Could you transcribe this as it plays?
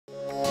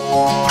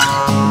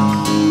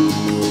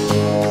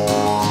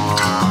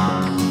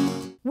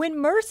When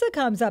MRSA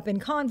comes up in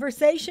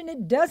conversation,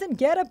 it doesn't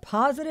get a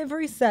positive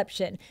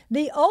reception.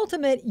 The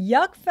ultimate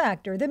yuck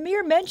factor, the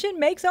mere mention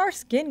makes our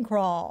skin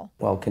crawl.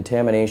 Well,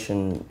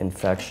 contamination,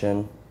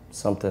 infection,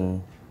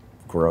 something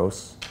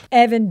gross.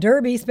 Evan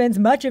Derby spends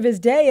much of his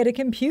day at a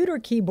computer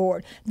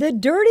keyboard. The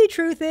dirty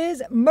truth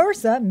is,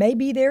 MRSA may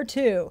be there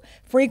too,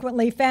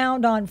 frequently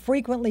found on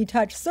frequently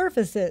touched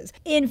surfaces.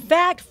 In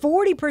fact,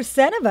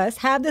 40% of us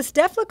have the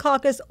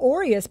Staphylococcus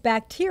aureus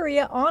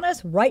bacteria on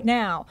us right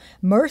now.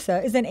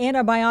 MRSA is an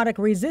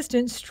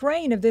antibiotic-resistant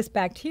strain of this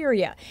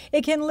bacteria.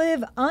 It can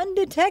live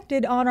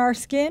undetected on our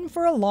skin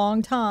for a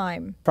long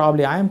time.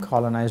 Probably I am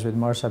colonized with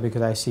MRSA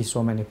because I see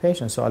so many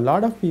patients. So a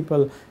lot of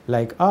people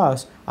like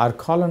us are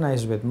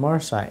colonized with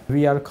MRSA.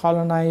 We are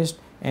colonized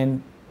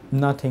and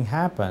nothing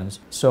happens.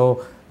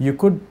 So you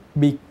could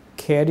be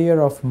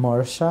carrier of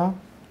MRSA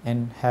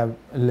and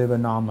live a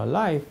normal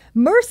life.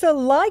 MRSA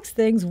likes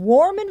things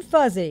warm and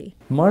fuzzy.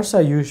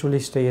 MRSA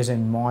usually stays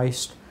in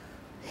moist,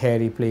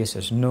 hairy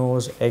places,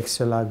 nose,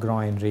 axilla,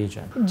 groin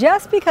region.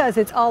 Just because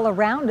it's all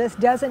around us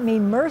doesn't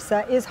mean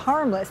MRSA is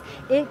harmless.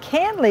 It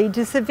can lead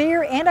to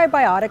severe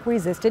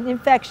antibiotic-resistant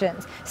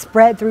infections.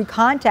 Spread through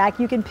contact,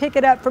 you can pick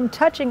it up from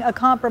touching a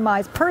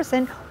compromised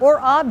person or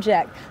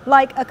object,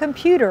 like a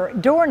computer,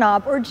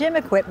 doorknob, or gym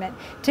equipment.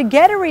 To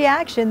get a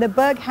reaction, the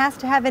bug has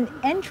to have an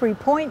entry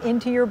point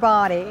into your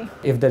body.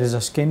 If there is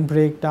a skin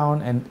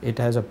breakdown and it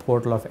has a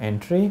portal of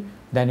entry,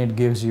 then it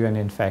gives you an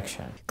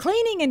infection.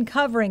 Cleaning and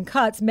covering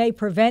cuts may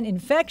prevent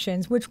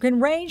infections, which can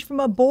range from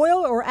a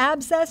boil or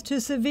abscess to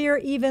severe,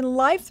 even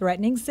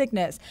life-threatening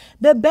sickness.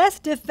 The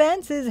best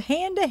defense is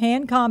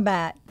hand-to-hand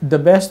combat. The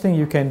best thing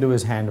you can do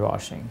is hand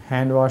washing.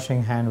 Hand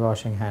washing, hand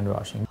washing, hand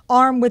washing.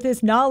 Armed with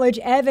this knowledge,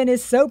 Evan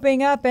is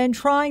soaping up and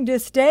trying to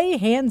stay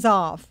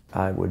hands-off.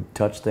 I would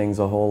touch things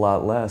a whole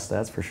lot less,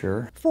 that's for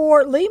sure.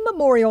 For Lee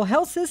Memorial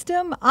Health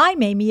System,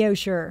 I'm Amy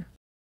Osher.